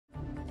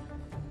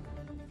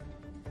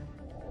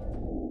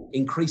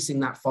increasing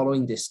that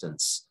following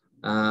distance,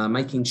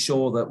 making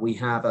sure that we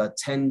have a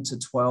 10 to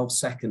 12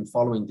 second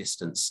following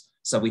distance.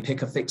 So we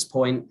pick a fixed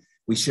point,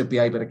 we should be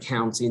able to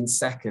count in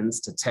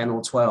seconds to 10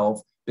 or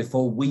 12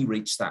 before we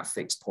reach that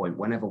fixed point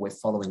whenever we're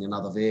following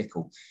another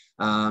vehicle.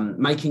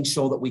 Making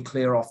sure that we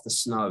clear off the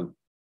snow.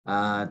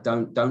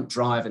 Don't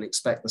drive and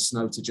expect the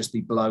snow to just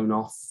be blown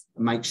off.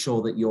 Make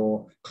sure that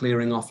you're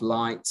clearing off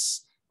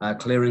lights,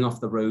 clearing off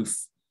the roof.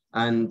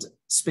 And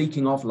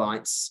speaking of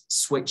lights,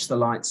 switch the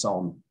lights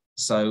on.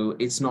 So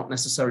it's not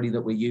necessarily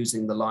that we're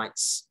using the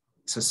lights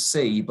to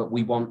see, but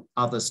we want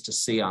others to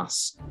see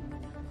us.